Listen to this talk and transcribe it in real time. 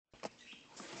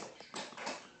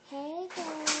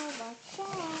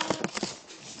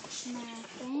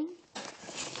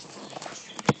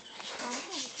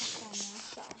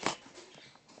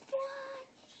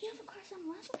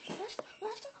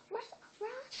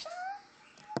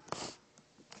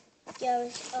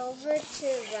goes over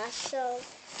to Russell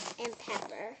and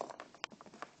Pepper.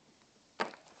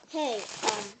 Hey,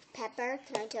 Pepper,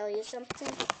 can I tell you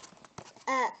something?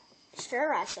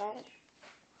 Sure, Russell.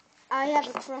 I have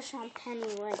a crush on Penny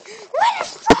Ling. What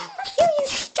is wrong with you, you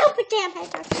stupid damn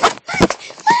hedgehog?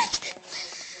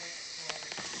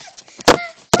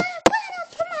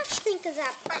 What much think of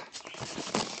that?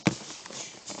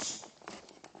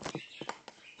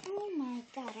 Oh my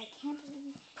God, I can't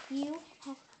believe you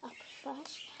have a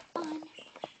crush on.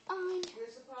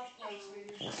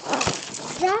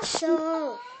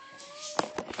 Russell.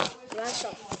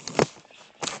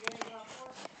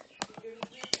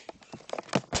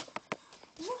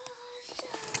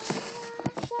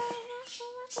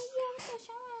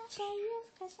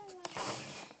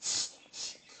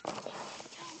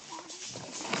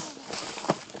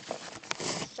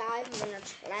 Five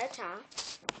minutes later.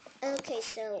 Okay,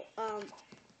 so,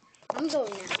 I'm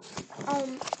going now.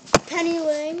 Penny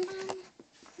Ling.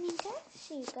 Nita,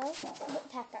 she goes with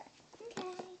Pepper.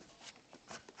 Okay.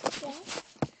 Yes?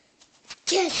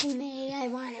 Kiss me, I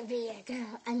want to be a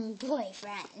girl and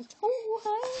boyfriend.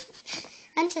 What?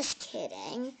 I'm just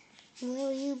kidding.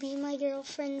 Will you be my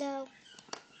girlfriend, though?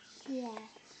 Yeah.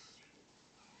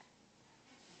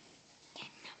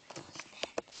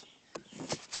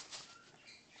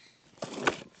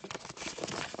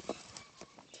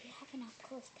 Do you have an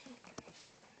up-close pic?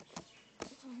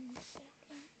 1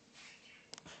 second.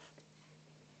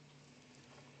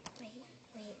 Wait.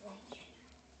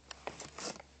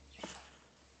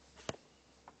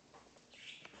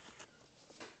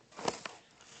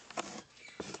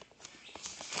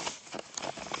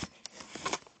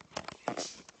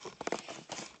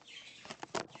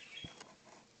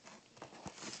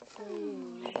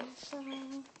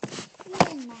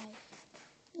 You're nice.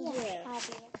 Yeah. I'll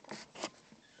be your girl.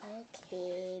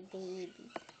 Okay, baby.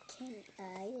 Can I,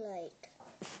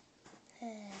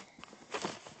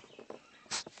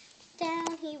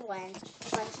 Down he went,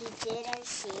 but he didn't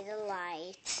see the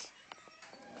light.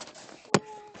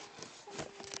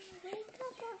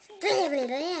 Blah, blah,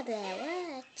 blah, blah,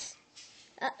 what?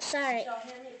 Sorry.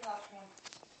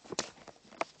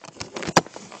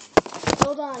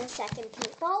 Hold on a second,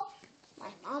 people.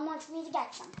 My mom wants me to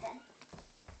get something.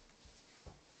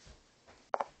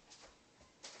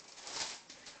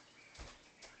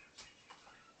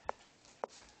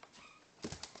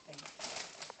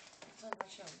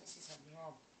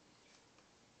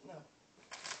 No.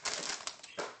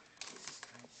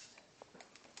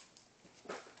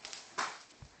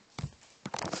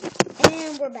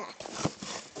 And we're back.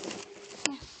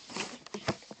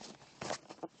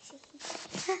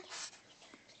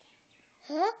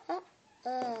 Huh?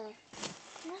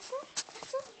 Russell.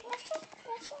 Come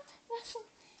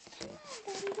on,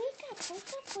 buddy,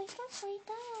 wake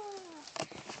up.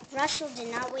 Russell did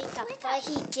not wake up, but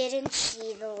he didn't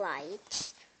see the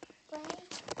light. Wake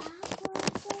up,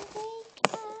 Russell,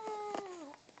 wake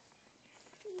up.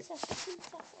 Please, Russell.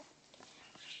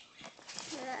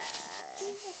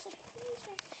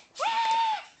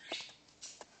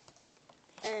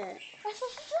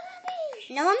 Russell's a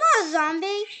zombie. No, I'm not a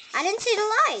zombie. I didn't see the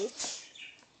light.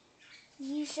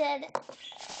 You said...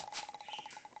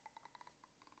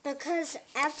 Because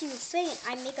after you faint,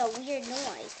 I make a weird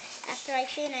noise. After I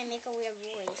faint, I make a weird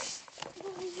voice.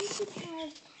 Well, you should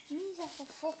have me as a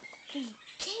fucking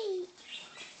date.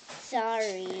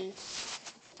 Sorry.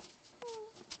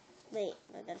 Wait,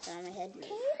 I got it on my head. Can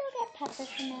you go get Pepper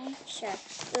for me? Sure.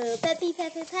 Ooh, Peppy,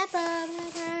 Pepper.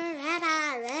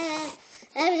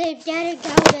 Everybody gotta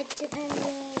go get the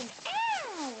Penny.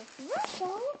 Ow!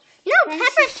 Russell! No,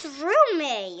 Pepper threw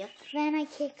me. Then I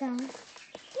kick him.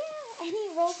 Yeah, and he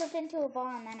rolls up into a ball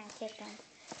and then I kick him.